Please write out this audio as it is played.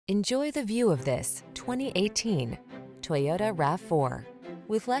Enjoy the view of this 2018 Toyota RAV4.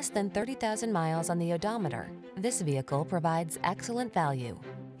 With less than 30,000 miles on the odometer, this vehicle provides excellent value.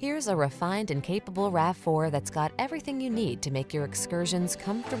 Here's a refined and capable RAV4 that's got everything you need to make your excursions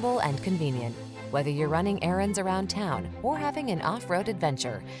comfortable and convenient. Whether you're running errands around town or having an off-road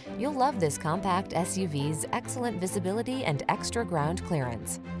adventure, you'll love this compact SUV's excellent visibility and extra ground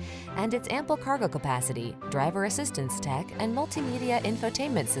clearance. And its ample cargo capacity, driver assistance tech, and multimedia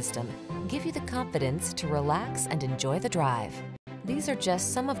infotainment system give you the confidence to relax and enjoy the drive. These are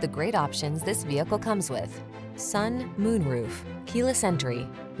just some of the great options this vehicle comes with: sun, moonroof, keyless entry,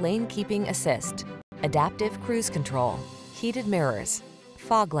 lane keeping assist, adaptive cruise control, heated mirrors,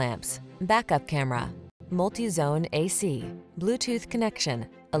 fog lamps, backup camera, multi-zone AC, Bluetooth connection,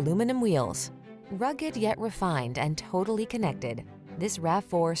 aluminum wheels. Rugged yet refined and totally connected, this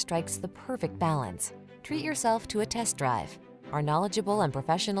RAV4 strikes the perfect balance. Treat yourself to a test drive. Our knowledgeable and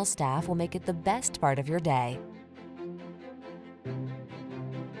professional staff will make it the best part of your day.